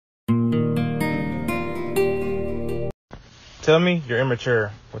Tell me you're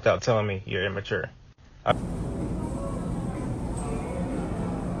immature without telling me you're immature. Here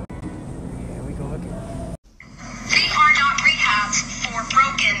we go again. We are not rehabs for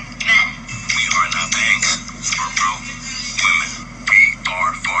broken men. We are not banks for broke women. We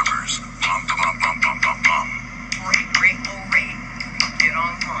are farmers. Bum, bum, bum, bum, bum, bum. Rate, low rate. Get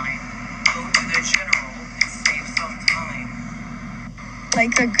online. Go to the general and save some time.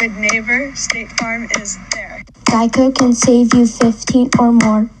 Like a good neighbor, State Farm is there. Geico can save you 15 or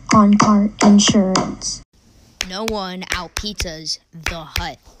more on car insurance. No one out pizzas the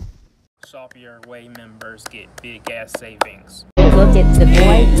Hut. Shop Your Way members get big ass savings. Look at the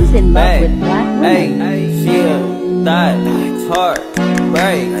boy who's in love with black women. Hey, feel that heart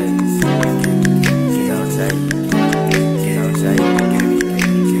break.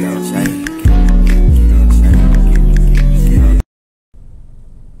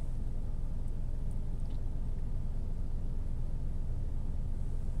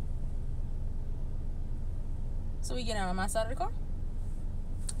 So we get out on my side of the car?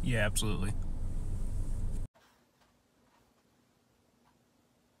 Yeah, absolutely.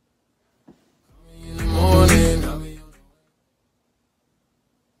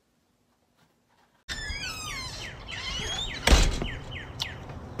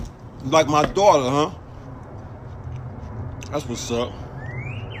 Like my daughter, huh? That's what's up.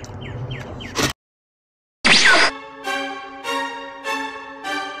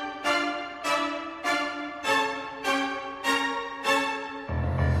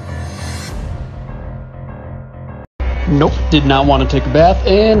 Nope, did not want to take a bath,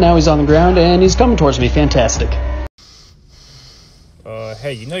 and now he's on the ground, and he's coming towards me. Fantastic.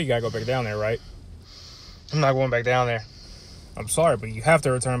 Hey, you know you gotta go back down there, right? I'm not going back down there. I'm sorry, but you have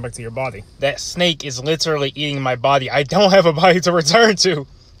to return back to your body. That snake is literally eating my body. I don't have a body to return to.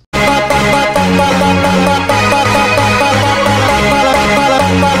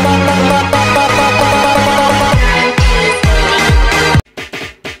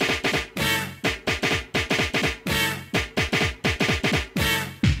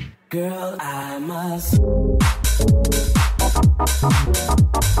 Girl, I must.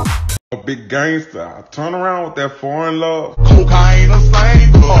 A big gangster. I turn around with that foreign love.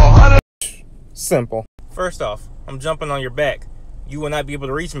 Simple. First off, I'm jumping on your back. You will not be able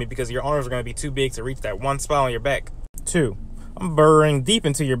to reach me because your arms are going to be too big to reach that one spot on your back. 2, I'm burrowing deep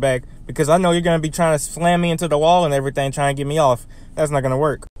into your back because I know you're going to be trying to slam me into the wall and everything, trying to get me off. That's not going to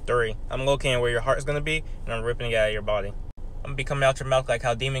work. 3, I'm locating where your heart is going to be, and I'm ripping it out of your body. I'm going to be coming out your mouth like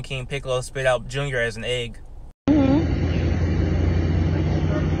how Demon King Piccolo spit out Junior as an egg.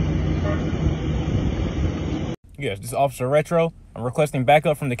 Yes, this is Officer Retro. I'm requesting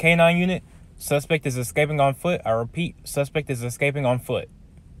backup from the K9 unit. Suspect is escaping on foot. I repeat, suspect is escaping on foot.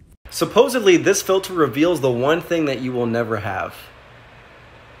 Supposedly, this filter reveals the one thing that you will never have.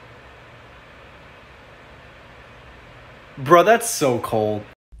 Bro, that's so cold.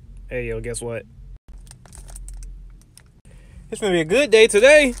 Hey, yo, guess what? It's gonna be a good day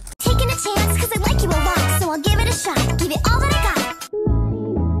today. Taking a chance, cause I like you a lot, so I'll give it a shot. Give it all